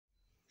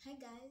Hi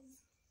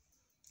guys,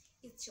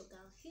 it's your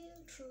girl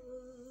Hiltrude,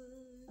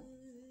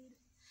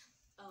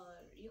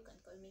 or you can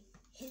call me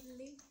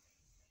Hilly.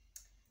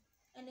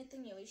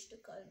 Anything you wish to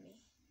call me,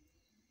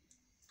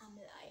 I'm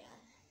loyal.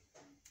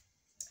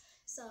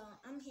 So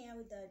I'm here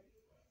with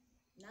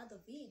another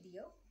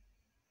video,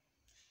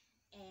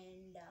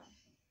 and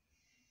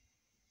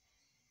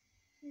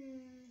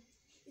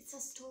it's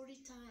a story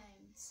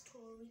time.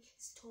 Story.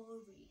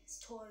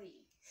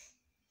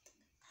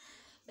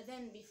 But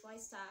then before I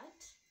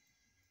start,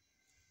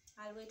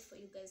 I'll wait for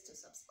you guys to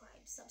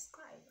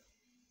subscribe.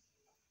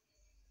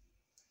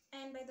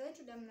 And by the way,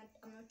 today I'm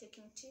not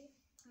taking tea.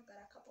 I've got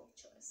a cup of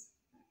choice.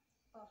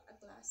 Oh, a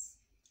glass.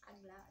 I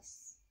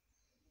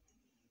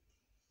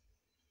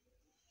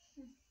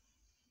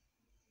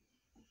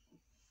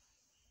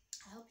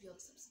hope you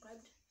have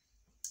subscribed.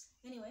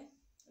 Anyway,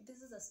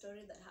 this is a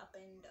story that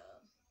happened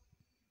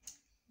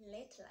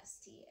late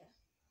last year.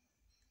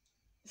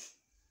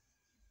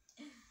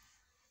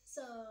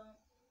 So,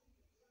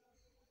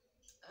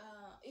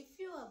 if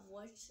you have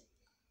watched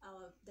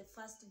the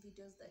first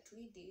videos that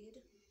we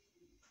did,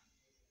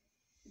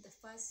 the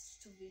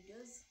first two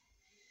videos,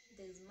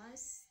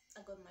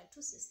 I got my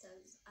two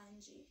sisters,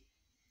 Angie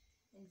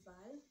and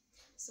Val.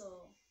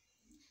 So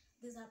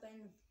this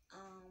happened.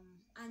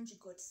 Angie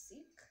got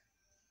sick,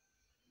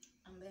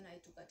 and then I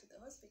took her to the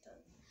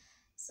hospital.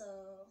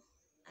 So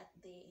at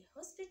the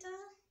hospital,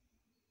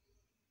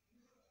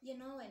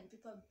 when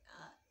people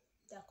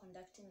they're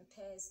conducting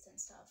tests and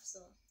stuff, so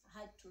I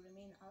had to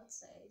remain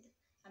outside,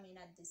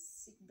 at the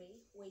sick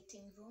bay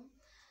waiting room,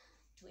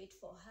 to wait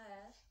for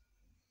her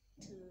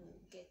to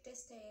get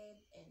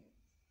tested and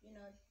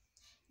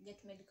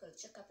get medical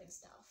checkup and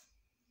stuff.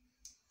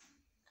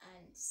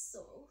 And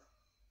so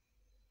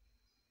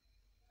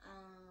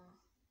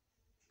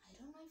I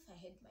don't know if I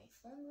had my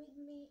phone with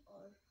me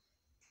or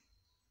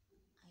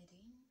I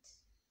didn't.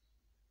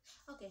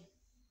 Okay,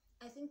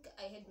 I think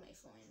I had my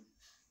phone,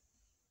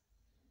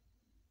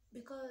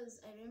 because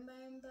I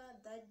remember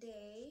that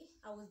day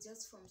I was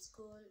just from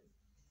school,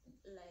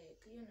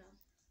 like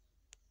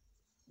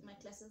my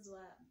classes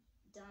were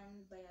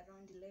done by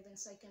around 11,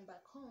 so I came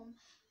back home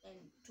and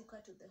took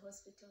her to the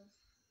hospital.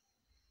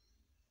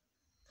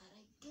 But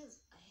I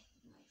guess I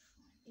had my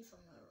phone, if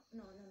I'm not wrong.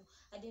 No,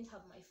 I didn't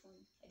have my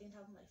phone.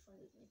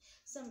 With me.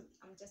 So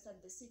I'm just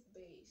at the sick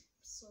bay,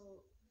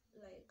 so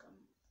like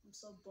I'm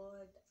so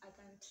bored, I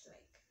can't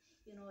chat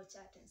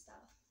and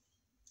stuff.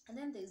 And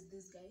then there's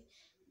this guy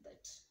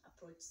that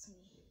approached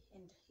me,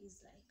 and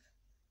he's like,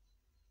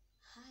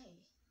 "Hi,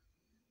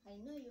 I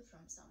know you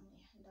from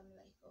somewhere." And I'm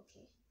like,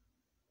 "Okay,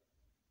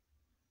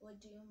 what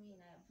do you mean?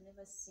 I've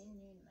never seen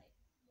you in my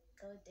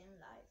goddamn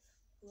life.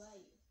 Who are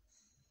you?"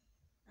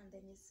 And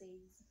then he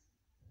says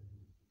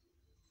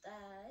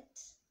that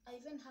I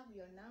even have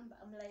your number.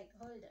 I'm like,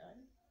 "Hold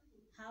on,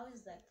 how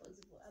is that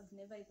possible? I've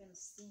never even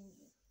seen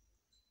you.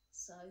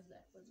 So how is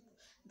that possible?"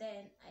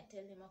 Then I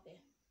tell him,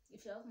 "Okay,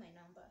 if you have my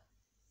number,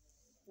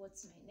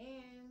 what's my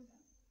name?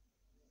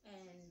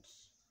 And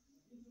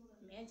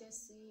may I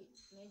just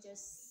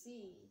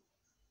see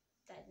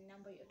that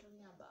number you're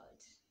talking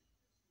about?"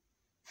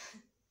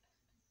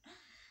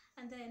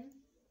 And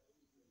then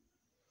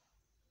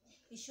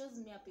he shows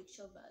me a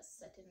picture of a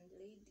certain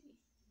lady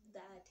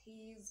that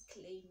he's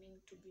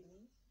claiming to be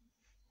me,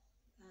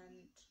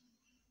 and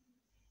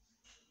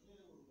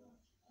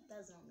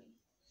that's not me.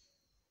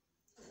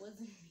 It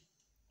wasn't me.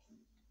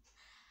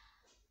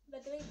 By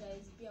the way,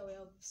 guys, be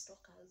aware of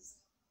stalkers.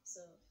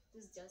 So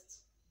this is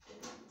just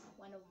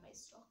one of my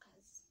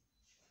stalkers,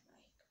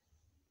 like.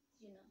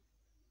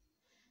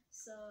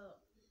 So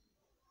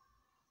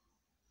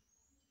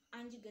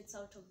Angie gets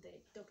out of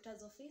the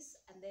doctor's office,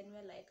 and then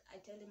I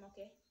tell him,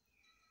 "Okay,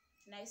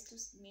 nice to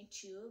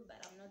meet you,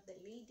 but I'm not the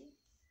lady,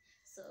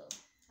 so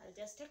I'll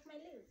just take my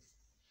leave."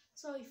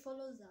 So he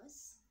follows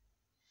us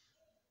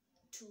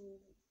to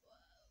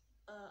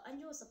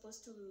Angie was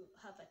supposed to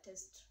have a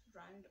test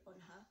run on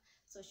her,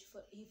 so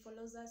he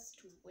follows us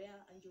to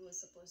where Angie was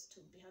supposed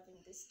to be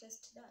having this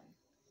test done.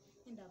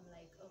 And I'm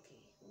like,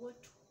 "Okay,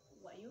 what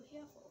were you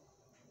here for?"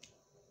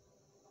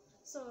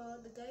 So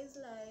the guy's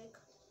like,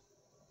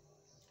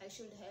 I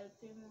should help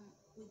him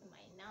with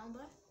my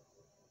number.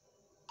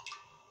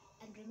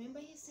 And remember,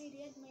 he said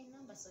he had my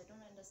number, so I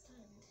don't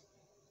understand.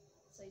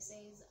 So he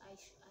says I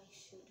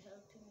should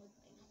help him with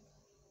my number,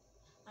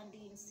 and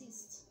he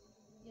insists.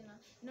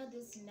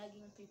 These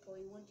nagging people,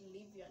 he won't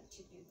leave you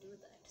until you do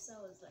that. So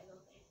I was like,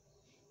 okay,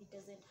 it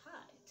doesn't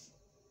hurt.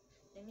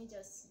 Let me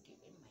just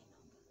give him my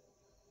number.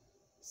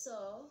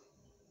 So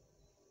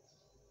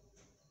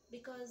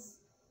because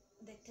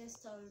the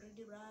tests are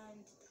already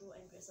run through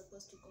and we're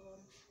supposed to go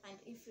home, and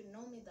if you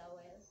know me that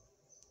well,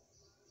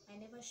 I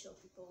never show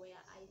people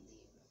where I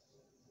live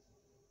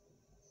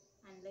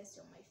unless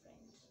you're my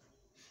friend.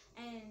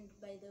 And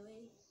by the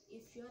way,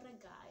 if you're a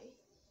guy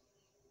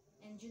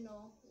and you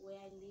know where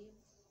I live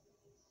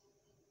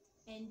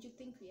and you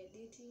think we are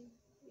dating,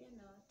 we are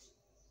not.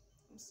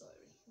 I'm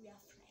sorry, we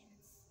are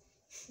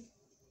friends.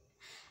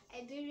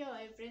 And if you're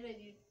my friend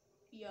and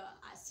you're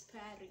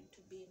aspiring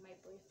to be my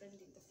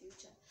boyfriend in the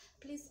future,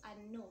 please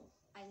and know,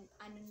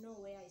 and know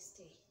where I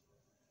stay,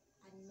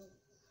 and know,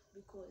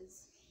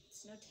 because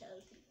it's not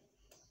healthy.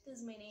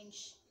 These men ain't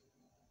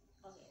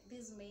okay,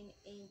 these men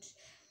ain't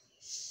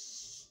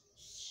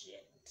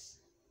shit.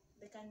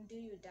 They can do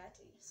you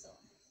dirty. So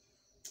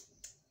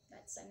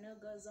that's a no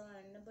goes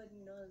on. Nobody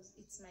knows.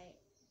 It's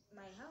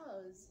my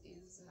house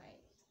is my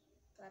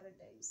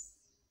paradise.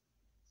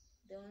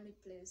 The only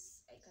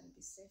place I can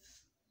be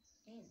safe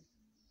in.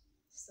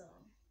 So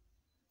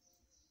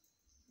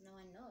no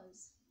one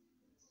knows.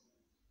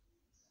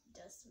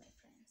 Just my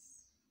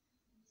friends.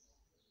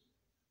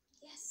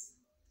 Yes.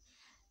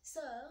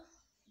 So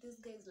this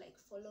guy is like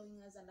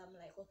following us, and I'm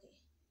like, okay,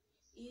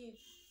 if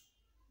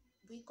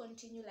we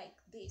continue like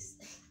this,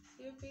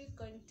 if we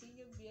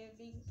continue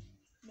behaving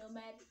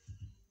normally,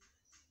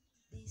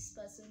 this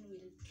person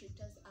will treat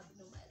us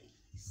abnormally.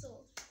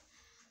 So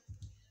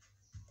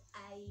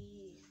I,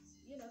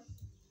 you know,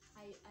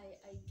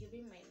 I give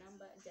him my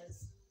number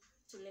just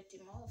to let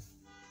him off.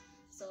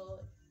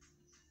 So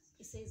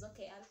he says,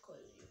 okay, I'll call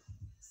you.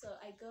 So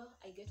I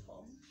get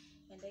home,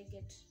 and I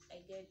get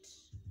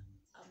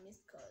a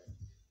missed call,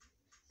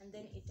 and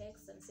then he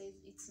texts and says,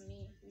 it's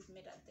me, we've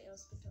met at the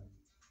hospital.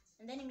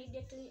 And then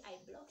immediately I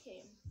block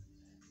him.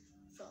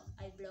 So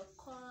I block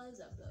calls,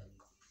 I block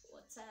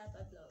WhatsApp,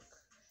 I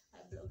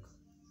block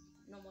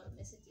normal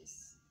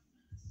messages.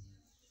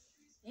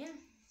 Yeah.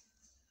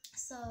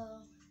 So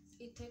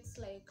it takes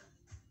like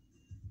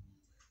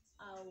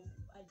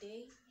a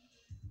day.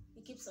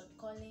 He keeps on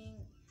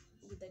calling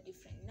with a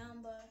different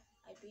number.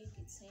 I pick,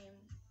 it's him.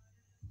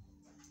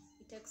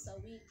 It takes a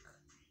week.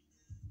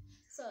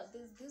 So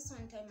this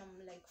one time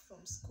I'm like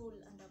from school,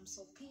 and I'm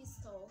so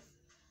pissed off.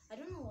 I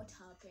don't know what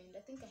happened.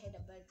 I think I had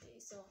a bad day.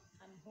 So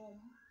I'm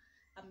home.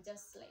 I'm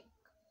just like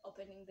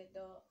opening the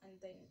door and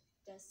then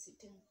just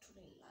sitting to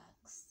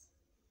relax,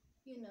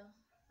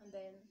 and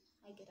then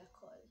I get a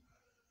call.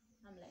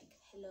 I'm like,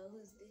 hello,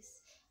 who's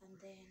this? And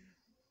then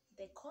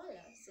the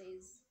caller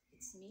says,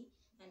 it's me,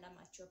 and I'm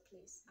at your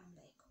place. I'm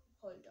like,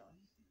 hold on,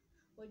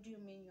 what do you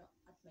mean you're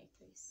at my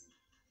place?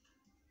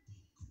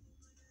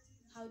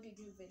 How did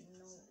you even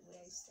know where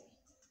I stay?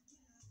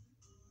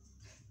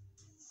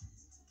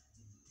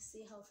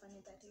 See how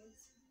funny that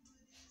is?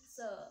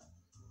 So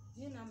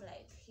I'm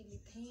like, really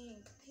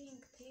think.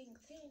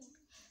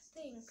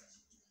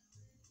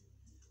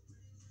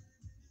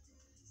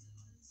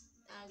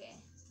 Okay,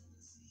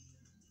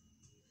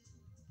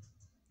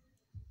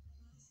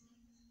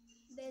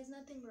 there's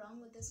nothing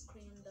wrong with the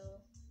screen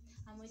though.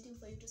 I'm waiting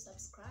for you to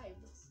subscribe.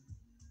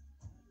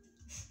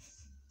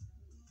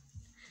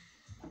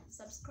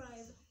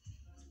 Subscribe.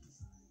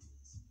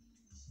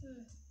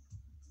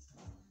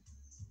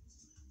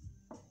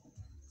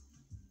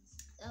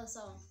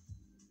 Also,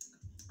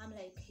 I'm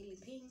like, really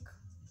think.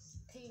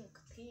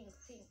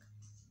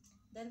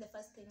 Then the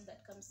first thing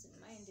that comes to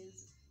mind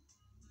is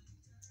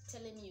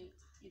telling you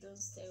don't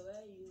stay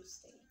where you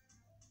stay.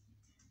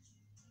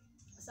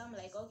 So I'm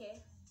like,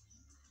 okay,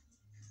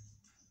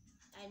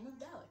 I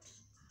moved out.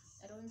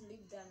 I don't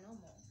live there no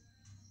more.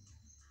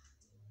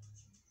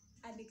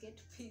 And they get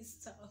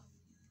pissed off.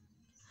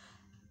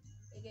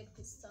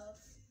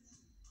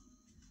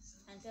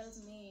 And tells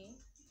me,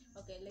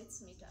 okay,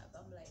 let's meet up.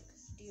 I'm like,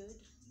 dude,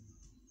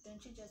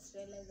 don't you just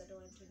realize I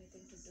don't want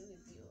anything to do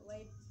with you?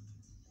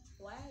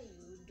 Why are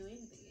you doing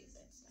this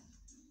and stuff?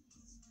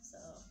 So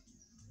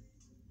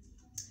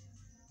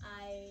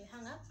I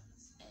hung up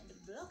and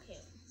block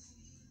him.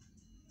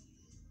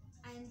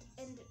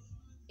 And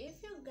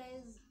if you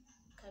guys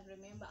can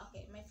remember,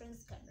 okay, my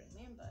friends can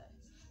remember,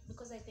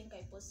 because I think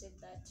I posted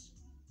that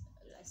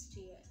last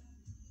year.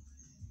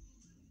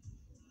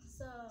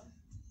 So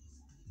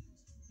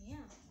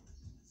yeah.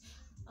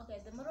 Okay,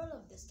 the moral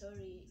of the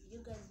story, you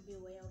guys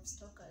beware of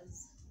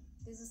stalkers.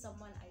 This is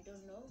someone I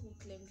don't know who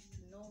claimed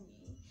to know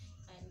me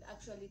and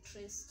actually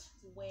traced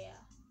where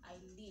I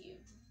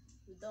live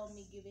without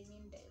me giving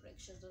him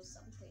directions or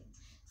something.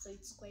 So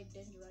it's quite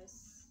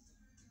dangerous.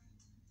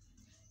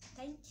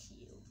 Thank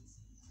you.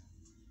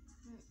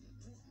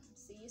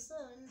 See you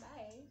soon.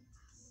 Bye.